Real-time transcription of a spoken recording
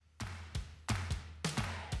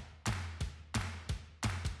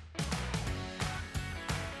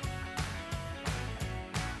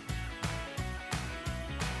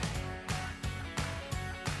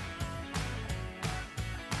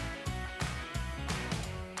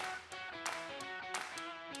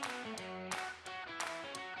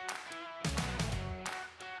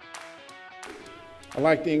I'd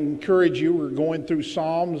like to encourage you. We're going through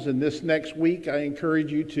Psalms, and this next week I encourage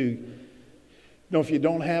you to, if you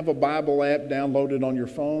don't have a Bible app downloaded on your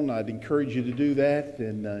phone, I'd encourage you to do that.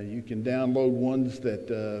 And you can download ones that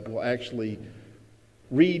will actually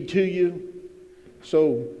read to you.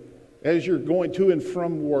 So as you're going to and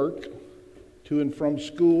from work, to and from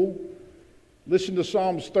school, listen to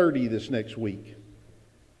Psalms 30 this next week.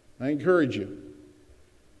 I encourage you.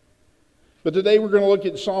 But today we're going to look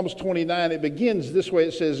at Psalms 29. It begins this way.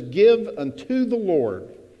 It says, "Give unto the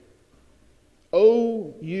Lord,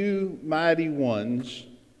 O you mighty ones,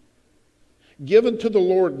 give unto the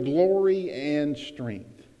Lord glory and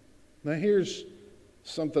strength." Now here's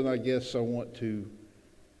something I guess I want to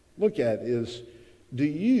look at is, do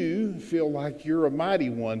you feel like you're a mighty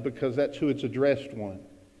one? Because that's who it's addressed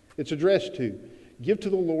to. Give to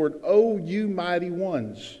the Lord, O you mighty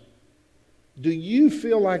ones. Do you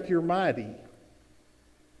feel like you're mighty?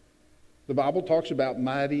 The Bible talks about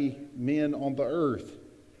mighty men on the earth.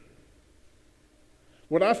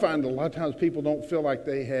 What I find a lot of times people don't feel like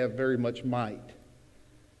they have very much might.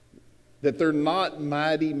 That they're not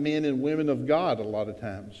mighty men and women of God a lot of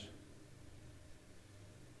times.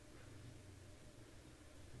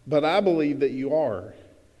 But I believe that you are.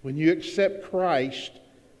 When you accept Christ,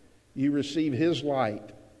 you receive His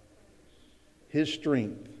light, His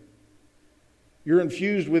strength. You're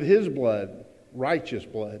infused with His blood, righteous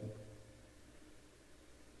blood.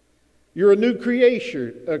 You're a new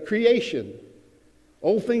creation.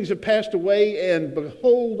 Old things have passed away, and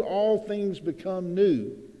behold, all things become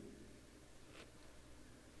new.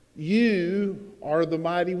 You are the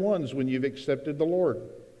mighty ones when you've accepted the Lord.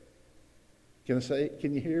 Can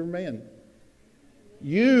you hear amen?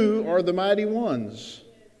 You are the mighty ones.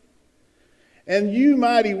 And you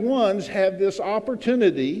mighty ones have this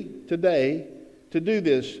opportunity today to do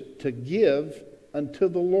this, to give unto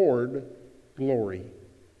the Lord glory.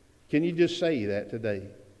 Can you just say that today?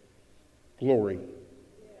 Glory.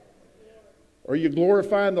 Are you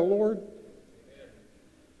glorifying the Lord?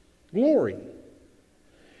 Glory.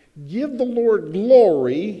 Give the Lord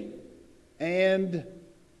glory and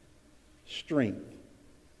strength.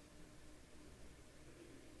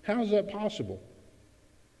 How is that possible?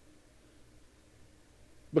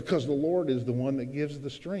 Because the Lord is the one that gives the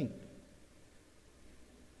strength.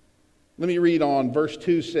 Let me read on. Verse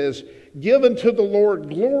 2 says, "Give unto the Lord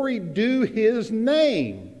glory due His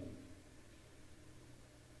name."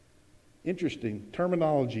 Interesting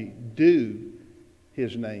terminology. Due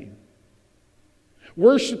His name.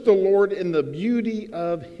 "Worship the Lord in the beauty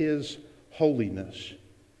of His holiness."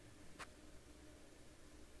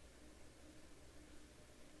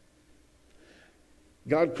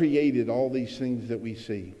 God created all these things that we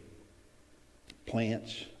see.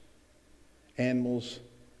 Plants, animals,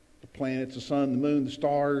 the planets, the sun, the moon, the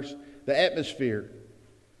stars, the atmosphere.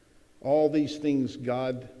 All these things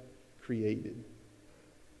God created.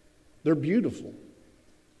 They're beautiful.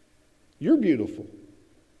 You're beautiful.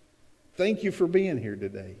 Thank you for being here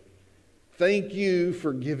today. Thank you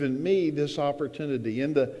for giving me this opportunity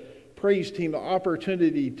and the praise team the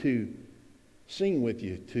opportunity to sing with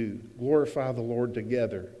you, to glorify the Lord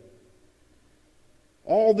together.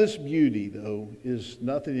 All this beauty, though, is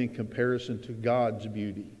nothing in comparison to God's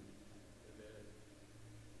beauty.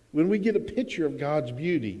 When we get a picture of God's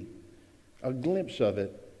beauty, a glimpse of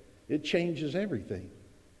it, it changes everything.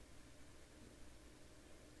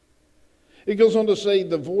 It goes on to say,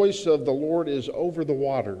 the voice of the Lord is over the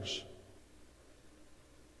waters.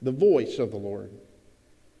 The voice of the Lord.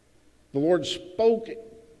 The Lord spoke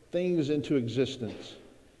things into existence.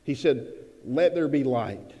 He said, "Let there be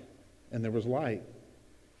light." And there was light.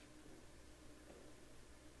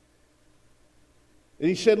 And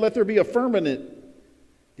He said, "Let there be a firmament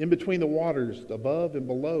in between the waters, above and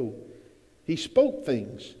below." He spoke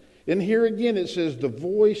things. And here again it says, the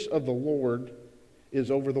voice of the Lord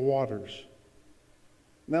is over the waters.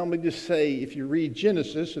 Now let me just say, if you read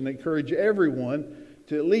Genesis, and encourage everyone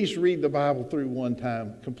to at least read the Bible through one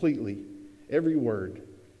time completely. Every word.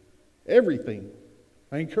 Everything.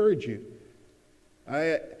 I encourage you.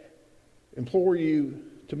 I implore you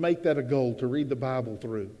to make that a goal, to read the Bible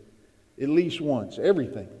through. At least once.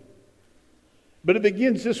 Everything. But it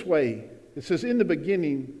begins this way. It says, "In the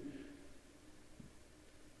beginning,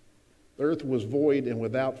 the earth was void and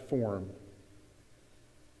without form.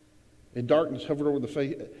 And darkness hovered over the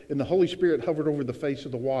face, and the Holy Spirit hovered over the face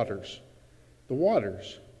of the waters." The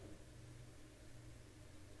waters.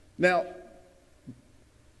 Now,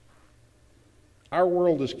 our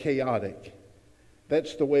world is chaotic.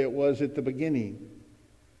 That's the way it was at the beginning.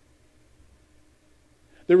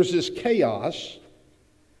 There was this chaos,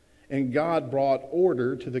 and God brought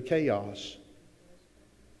order to the chaos.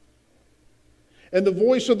 And the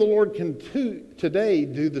voice of the Lord can today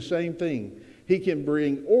do the same thing. He can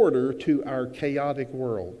bring order to our chaotic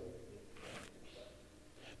world.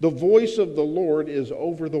 The voice of the Lord is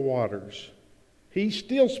over the waters. He's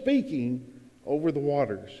still speaking over the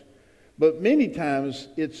waters. But many times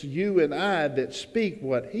it's you and I that speak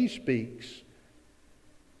what He speaks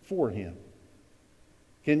for Him.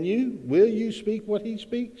 Will you speak what He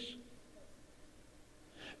speaks?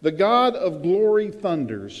 The God of glory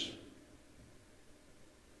thunders.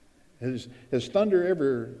 Has thunder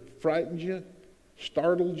ever frightened you,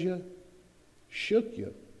 startled you, shook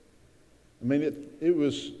you? I mean, it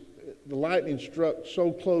was, the lightning struck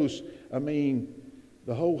so close, I mean,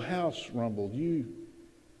 the whole house rumbled.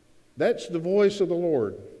 That's the voice of the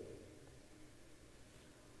Lord.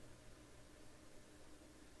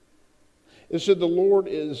 It said the Lord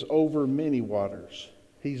is over many waters.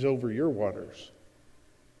 He's over your waters.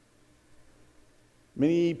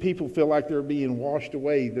 Many people feel like they're being washed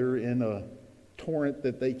away. They're in a torrent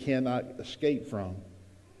that they cannot escape from.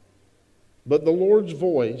 But the Lord's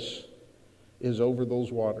voice is over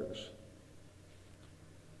those waters.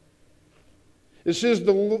 It says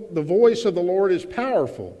the voice of the Lord is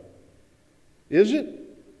powerful. Is it?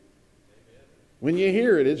 When you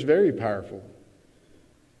hear it, it's very powerful.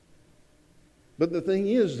 But the thing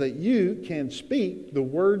is that you can speak the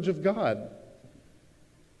words of God.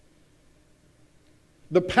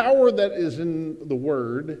 The power that is in the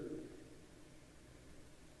Word,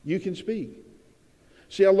 you can speak.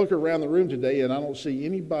 See, I look around the room today and I don't see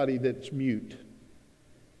anybody that's mute,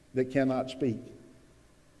 that cannot speak.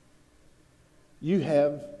 You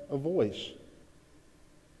have a voice.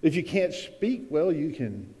 If you can't speak, well, you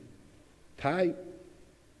can type,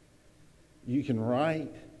 you can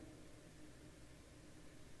write.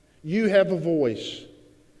 You have a voice.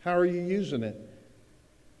 How are you using it?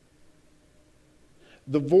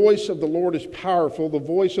 The voice of the Lord is powerful. The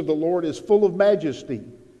voice of the Lord is full of majesty.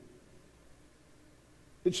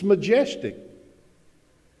 It's majestic.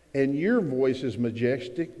 And your voice is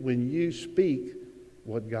majestic when you speak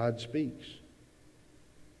what God speaks.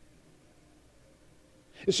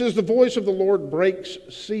 It says the voice of the Lord breaks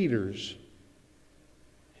cedars.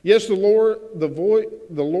 Yes, the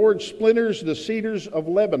Lord splinters the cedars of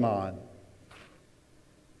Lebanon.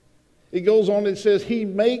 It goes on and says He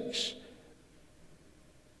makes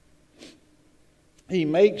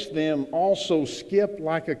them also skip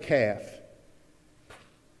like a calf.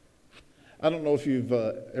 I don't know if you've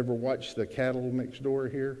ever watched the cattle next door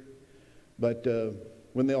here, but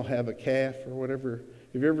when they'll have a calf or whatever,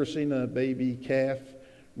 have you ever seen a baby calf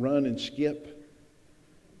run and skip?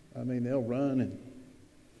 I mean, they'll run and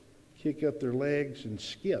kick up their legs and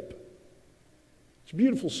skip. It's a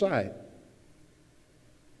beautiful sight.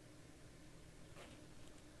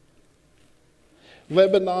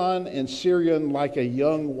 Lebanon and Syrian like a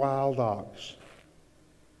young wild ox.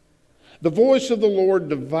 The voice of the Lord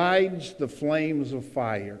divides the flames of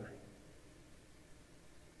fire.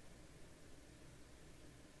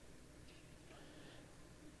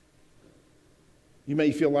 You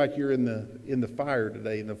may feel like you're in the fire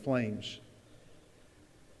today, in the flames.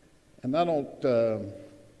 And I don't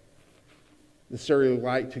necessarily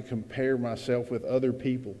like to compare myself with other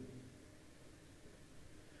people.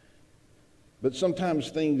 But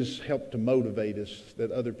sometimes things help to motivate us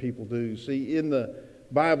that other people do. See, in the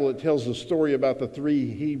Bible, it tells the story about the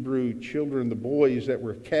 3 Hebrew children, the boys that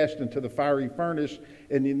were cast into the fiery furnace,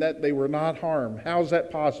 and in that they were not harmed. How is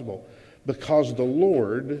that possible? Because the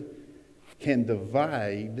Lord can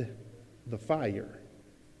divide the fire.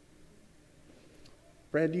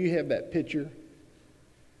 Brad, do you have that picture?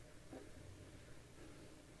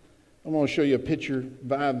 I'm going to show you a picture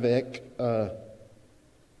Vivek,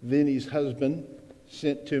 Vinny's husband,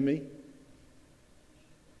 sent to me.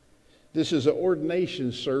 This is an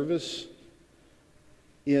ordination service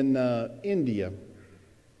in India.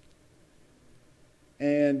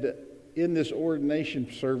 And in this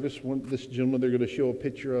ordination service, this gentleman they're going to show a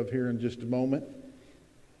picture of here in just a moment,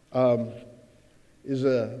 is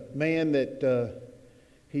a man that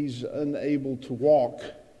he's unable to walk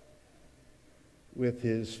with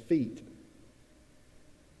his feet.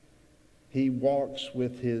 He walks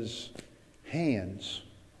with his hands.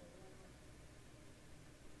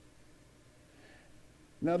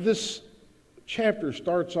 Now this chapter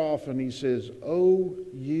starts off and he says, "O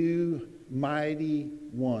you mighty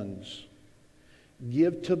ones,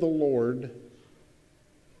 give to the Lord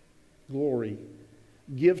glory.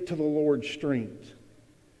 Give to the Lord strength."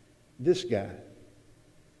 This guy,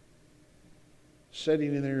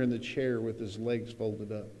 sitting in there in the chair with his legs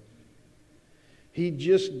folded up. He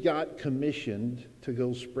just got commissioned to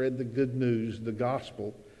go spread the good news, the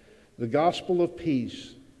gospel the gospel of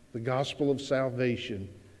peace, the gospel of salvation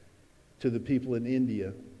to the people in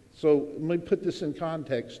India. So let me put this in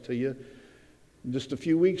context to you. Just a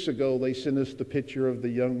few weeks ago, they sent us the picture of the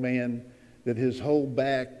young man that his whole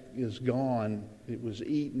back is gone. It was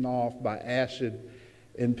eaten off by acid,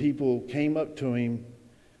 and people came up to him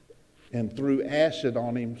and threw acid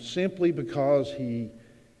on him simply because he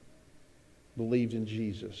believed in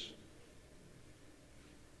Jesus.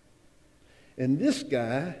 And this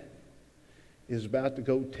guy is about to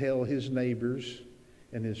go tell his neighbors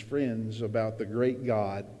and his friends about the great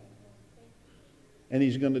God. And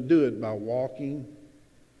he's going to do it by walking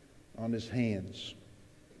on his hands.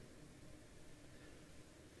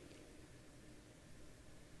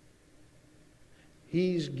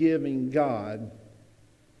 He's giving God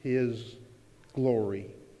his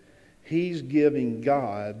glory. He's giving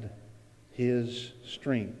God his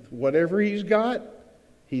strength. Whatever he's got,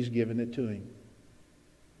 he's giving it to him.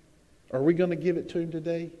 Are we going to give it to him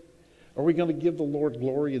today? Are we going to give the Lord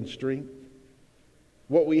glory and strength?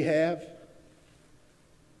 What we have?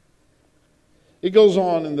 It goes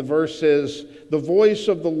on, and the verse says, the voice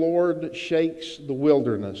of the Lord shakes the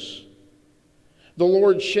wilderness. The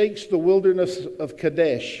Lord shakes the wilderness of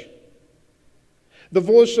Kadesh. The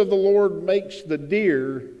voice of the Lord makes the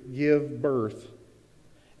deer give birth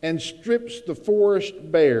and strips the forest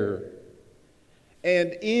bare.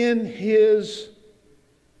 And in his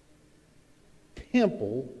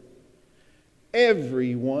temple,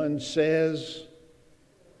 everyone says,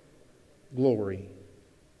 glory.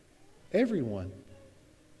 Everyone.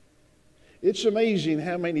 It's amazing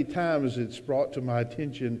how many times it's brought to my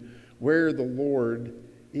attention where the Lord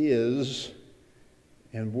is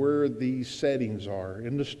and where these settings are.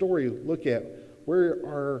 In the story, look at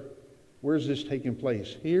where's this taking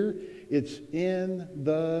place? Here, it's in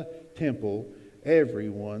the temple.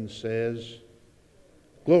 Everyone says,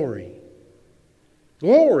 glory.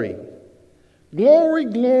 Glory. Glory,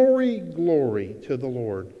 glory, glory to the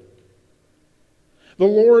Lord. The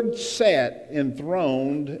Lord sat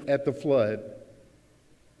enthroned at the flood.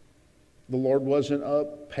 The Lord wasn't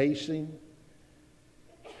up pacing.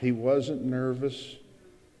 He wasn't nervous.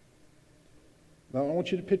 Now I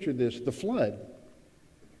want you to picture this, the flood.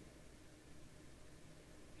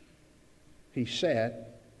 He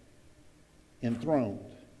sat enthroned.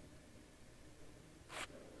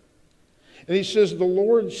 And he says, the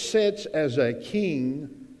Lord sits as a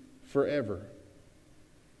king forever.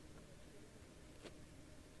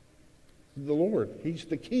 The Lord, he's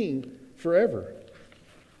the king forever.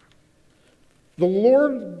 The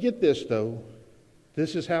Lord, get this though,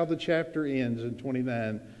 this is how the chapter ends in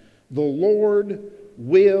 29. The Lord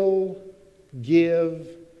will give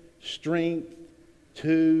strength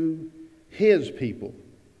to his people.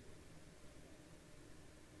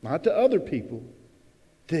 Not to other people,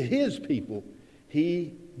 to his people.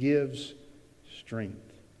 He gives strength.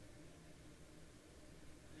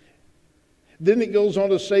 Then it goes on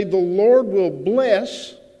to say, the Lord will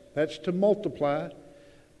bless, that's to multiply,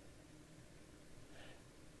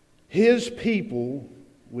 his people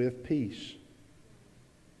with peace.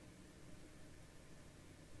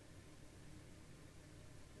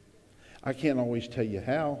 I can't always tell you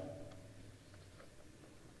how.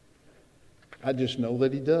 I just know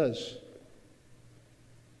that he does.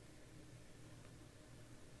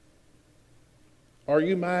 Are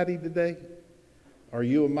you mighty today? Are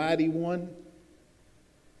you a mighty one?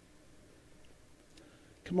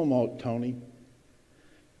 Come on, Tony.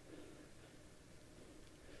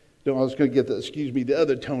 No, I was going to get the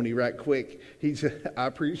other Tony right quick. I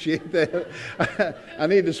appreciate that. I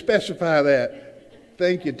need to specify that.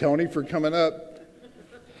 Thank you, Tony, for coming up.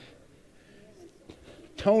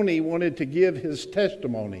 Tony wanted to give his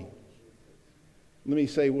testimony. Let me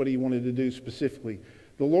say what he wanted to do specifically.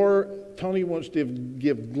 Tony wants to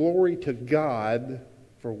give glory to God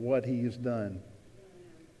for what he has done.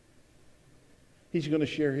 He's going to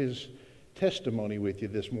share his testimony with you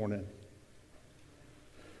this morning.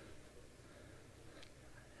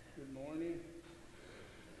 Good morning.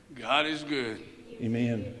 God is good.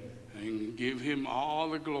 Amen. And give him all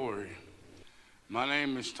the glory. My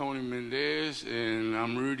name is Tony Mendez, and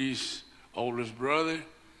I'm Rudy's oldest brother.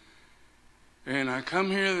 And I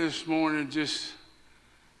come here this morning just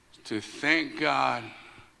to thank God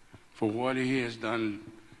for what he has done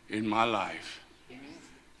in my life.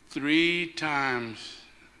 3 times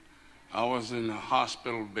I was in the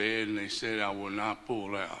hospital bed, and they said I would not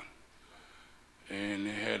pull out. And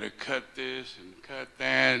they had to cut this and cut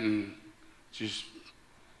that and just,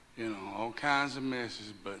 all kinds of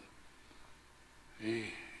messes. But hey,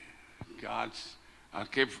 I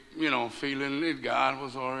kept, feeling that God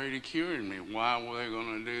was already curing me. Why were they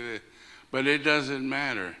going to do that? But it doesn't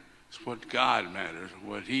matter. It's what God matters.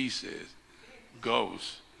 What He says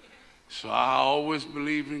goes. So I always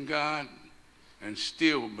believed in God and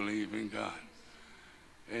still believe in God.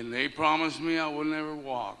 And they promised me I would never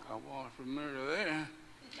walk. I walked from there to there.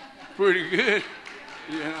 Pretty good,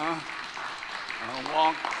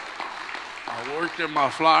 I worked in my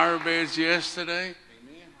flower beds yesterday.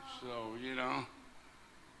 Amen. So,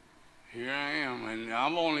 here I am. And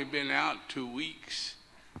I've only been out 2 weeks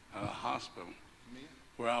at a hospital. Amen.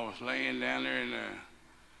 Where I was laying down there and the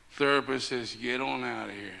therapist says, get on out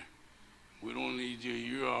of here. We don't need you.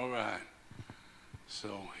 You're all right.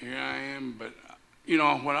 So here I am. But,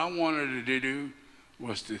 what I wanted to do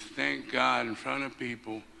was to thank God in front of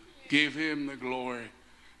people, give Him the glory,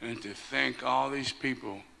 and to thank all these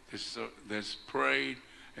people that's prayed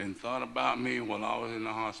and thought about me while I was in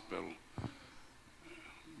the hospital.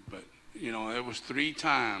 But, it was 3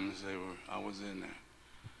 times I was in there.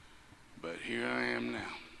 But here I am now.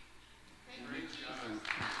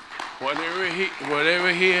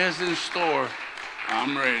 Whatever he has in store,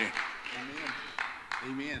 I'm ready. Amen.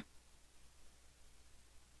 Amen.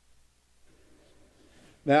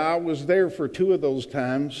 Now, I was there for 2 of those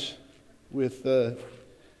times with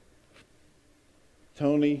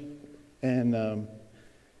Tony, and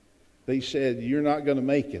they said, you're not going to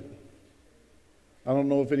make it. I don't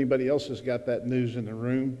know if anybody else has got that news in the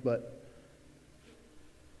room, but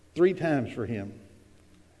 3 times for him.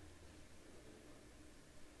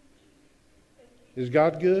 Is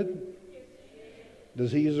God good?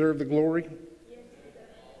 Does He deserve the glory?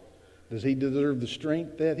 Does He deserve the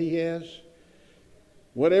strength that He has?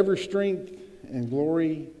 Whatever strength and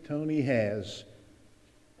glory Tony has,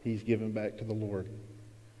 he's given back to the Lord.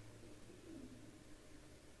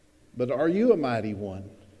 But are you a mighty one?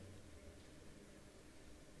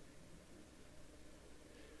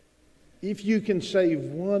 If you can save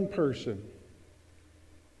one person,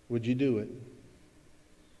 would you do it?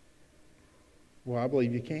 Well, I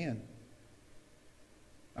believe you can.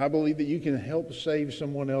 I believe that you can help save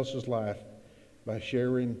someone else's life by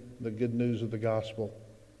sharing the good news of the gospel.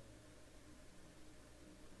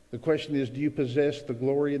 The question is, do you possess the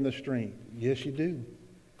glory and the strength? Yes, you do.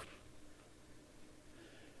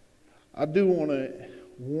 I do want to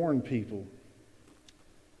warn people,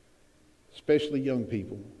 especially young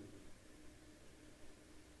people.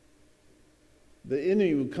 The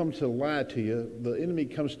enemy will come to lie to you. The enemy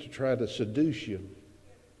comes to try to seduce you.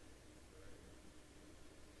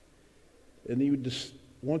 And he would just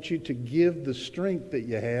want you to give the strength that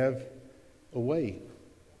you have away.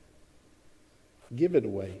 Give it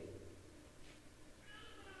away.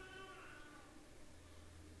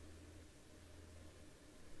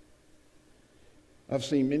 I've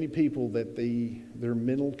seen many people that their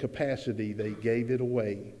mental capacity, they gave it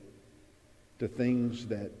away to things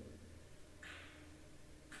that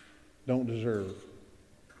don't deserve.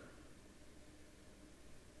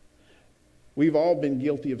 We've all been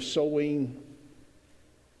guilty of sowing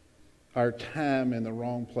our time in the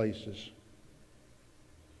wrong places.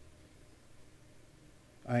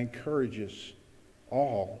 I encourage us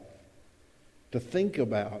all to think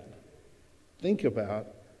about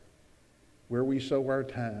where we sow our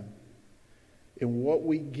time and what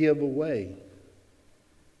we give away.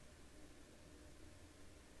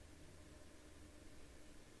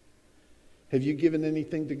 Have you given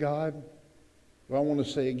anything to God? Well, I want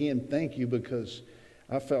to say again, thank you, because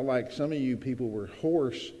I felt like some of you people were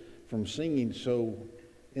hoarse from singing so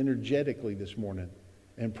energetically this morning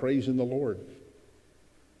and praising the Lord.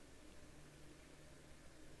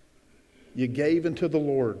 You gave unto the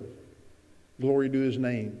Lord. Glory to His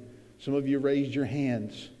name. Some of you raised your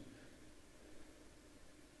hands.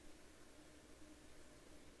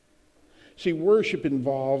 See, worship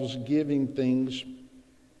involves giving things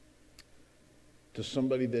to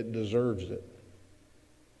somebody that deserves it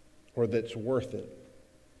or that's worth it.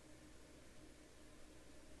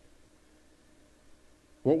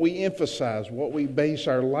 What we emphasize, what we base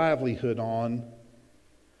our livelihood on,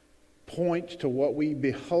 points to what we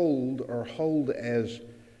behold or hold as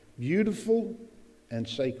beautiful and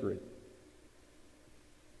sacred.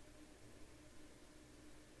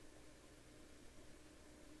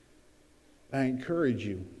 I encourage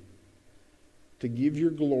you to give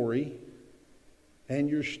your glory and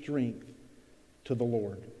your strength to the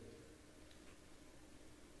Lord.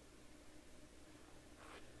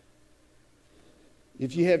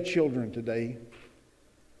 If you have children today,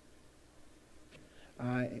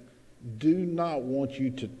 I do not want you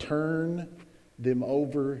to turn them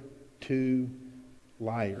over to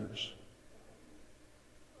liars.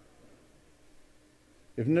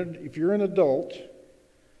 If you're an adult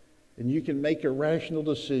and you can make a rational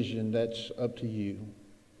decision, that's up to you.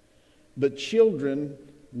 But children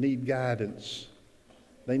need guidance.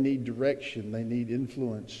 They need direction. They need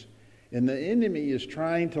influence. And the enemy is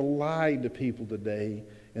trying to lie to people today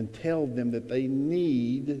and tell them that they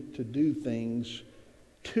need to do things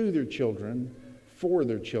to their children, for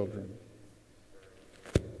their children.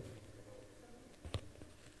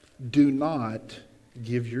 Do not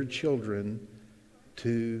give your children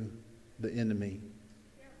to the enemy,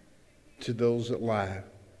 to those that lie.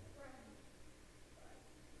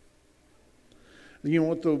 You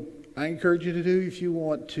know what I encourage you to do? If you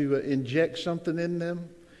want to inject something in them,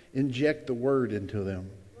 inject the Word into them,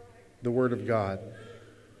 the Word of God.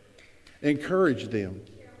 Encourage them.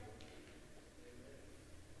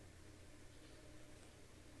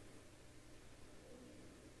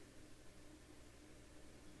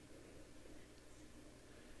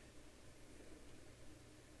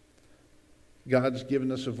 God's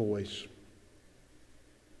given us a voice.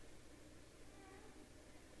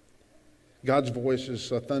 God's voice is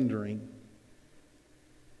thundering.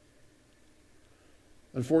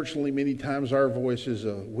 Unfortunately, many times our voice is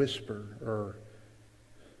a whisper or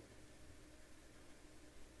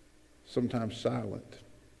sometimes silent.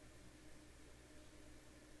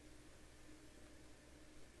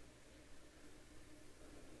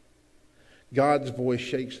 God's voice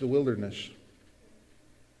shakes the wilderness.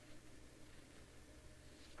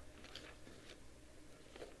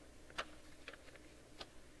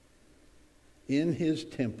 In his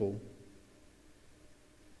temple,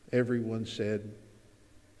 everyone said,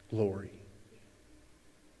 "Glory."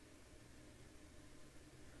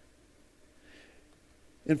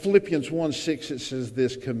 In Philippians 1:6 it says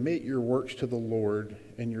this, "Commit your works to the Lord,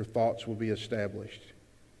 and your thoughts will be established."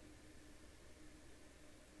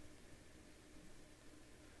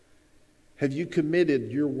 Have you committed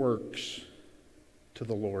your works to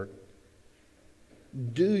the Lord?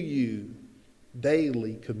 Do you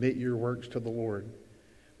daily commit your works to the Lord?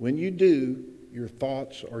 When you do, your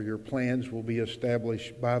thoughts or your plans will be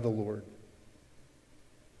established by the Lord.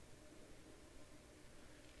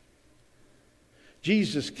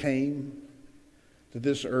 Jesus came to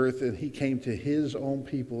this earth and he came to his own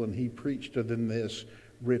people and he preached to them this: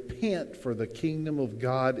 repent, for the kingdom of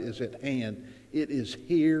God is at hand. It is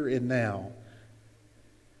here and now.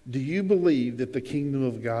 Do you believe that the kingdom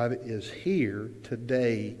of God is here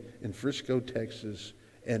today in Frisco, Texas,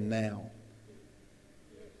 and now?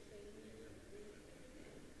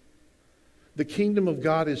 The kingdom of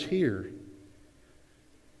God is here.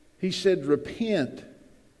 He said, repent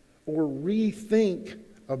or rethink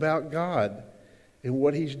about God and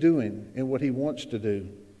what he's doing and what he wants to do.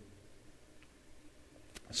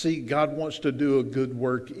 See, God wants to do a good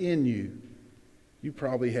work in you. You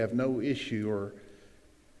probably have no issue or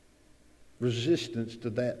resistance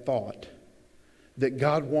to that thought, that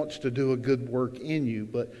God wants to do a good work in you.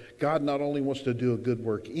 But God not only wants to do a good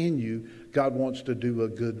work in you, God wants to do a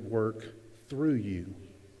good work through you.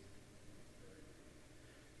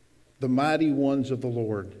 The mighty ones of the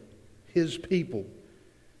Lord, his people,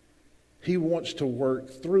 he wants to work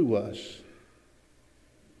through us.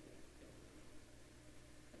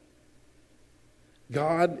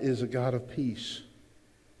 God is a God of peace.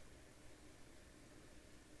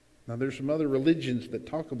 Now, there's some other religions that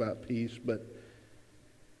talk about peace, but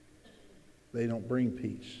they don't bring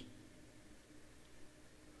peace.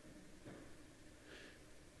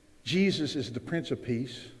 Jesus is the Prince of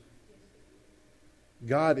Peace.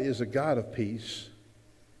 God is a God of peace,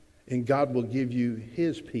 and God will give you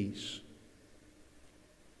his peace.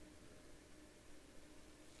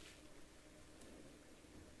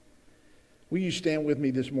 Will you stand with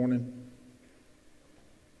me this morning?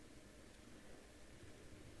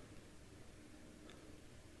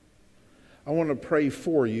 I want to pray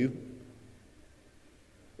for you,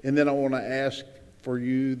 and then I want to ask for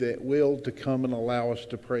you that will to come and allow us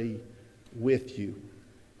to pray with you.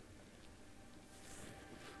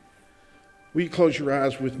 Will you close your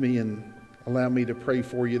eyes with me and allow me to pray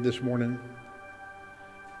for you this morning?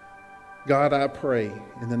 God, I pray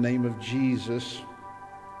in the name of Jesus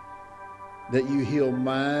that you heal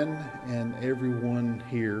mine and everyone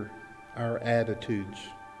here, our attitudes,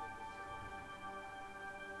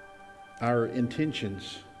 our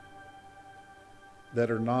intentions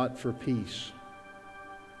that are not for peace.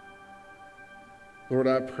 Lord,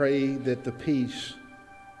 I pray that the peace,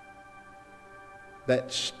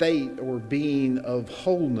 that state or being of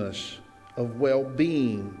wholeness, of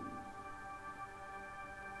well-being,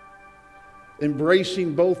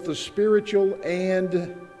 embracing both the spiritual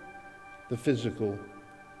and the physical,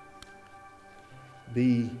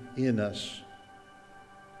 be in us.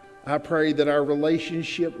 I pray that our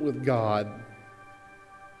relationship with God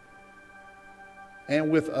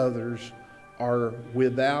and with others are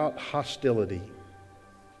without hostility.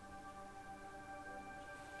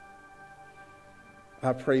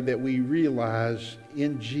 I pray that we realize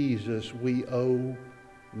in Jesus we owe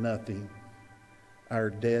nothing. Our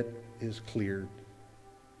debt is cleared.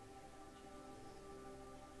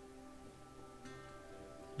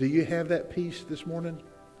 Do you have that peace this morning?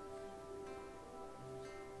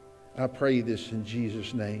 I pray this in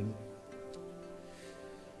Jesus' name.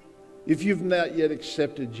 If you've not yet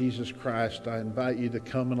accepted Jesus Christ, I invite you to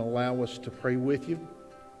come and allow us to pray with you.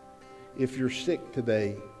 If you're sick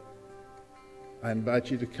today, I invite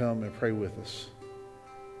you to come and pray with us.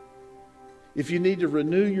 If you need to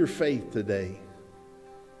renew your faith today,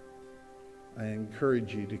 I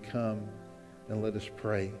encourage you to come and let us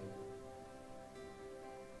pray.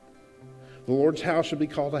 The Lord's house will be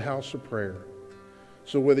called a house of prayer.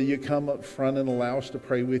 So whether you come up front and allow us to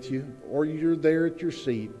pray with you, or you're there at your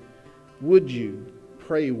seat, would you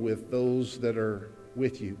pray with those that are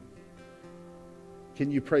with you? Can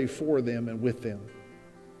you pray for them and with them,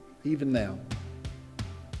 even now?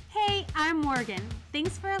 Hey, I'm Morgan.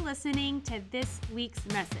 Thanks for listening to this week's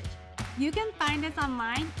message. You can find us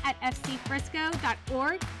online at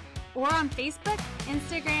fcfrisco.org or on Facebook,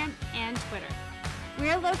 Instagram, and Twitter.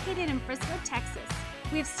 We're located in Frisco, Texas.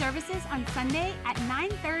 We have services on Sunday at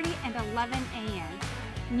 9:30 and 11 a.m.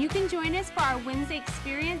 And you can join us for our Wednesday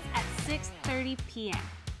experience at 6:30 p.m.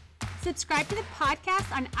 Subscribe to the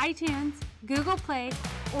podcast on iTunes, Google Play,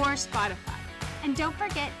 or Spotify. And don't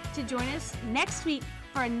forget to join us next week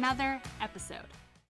for another episode.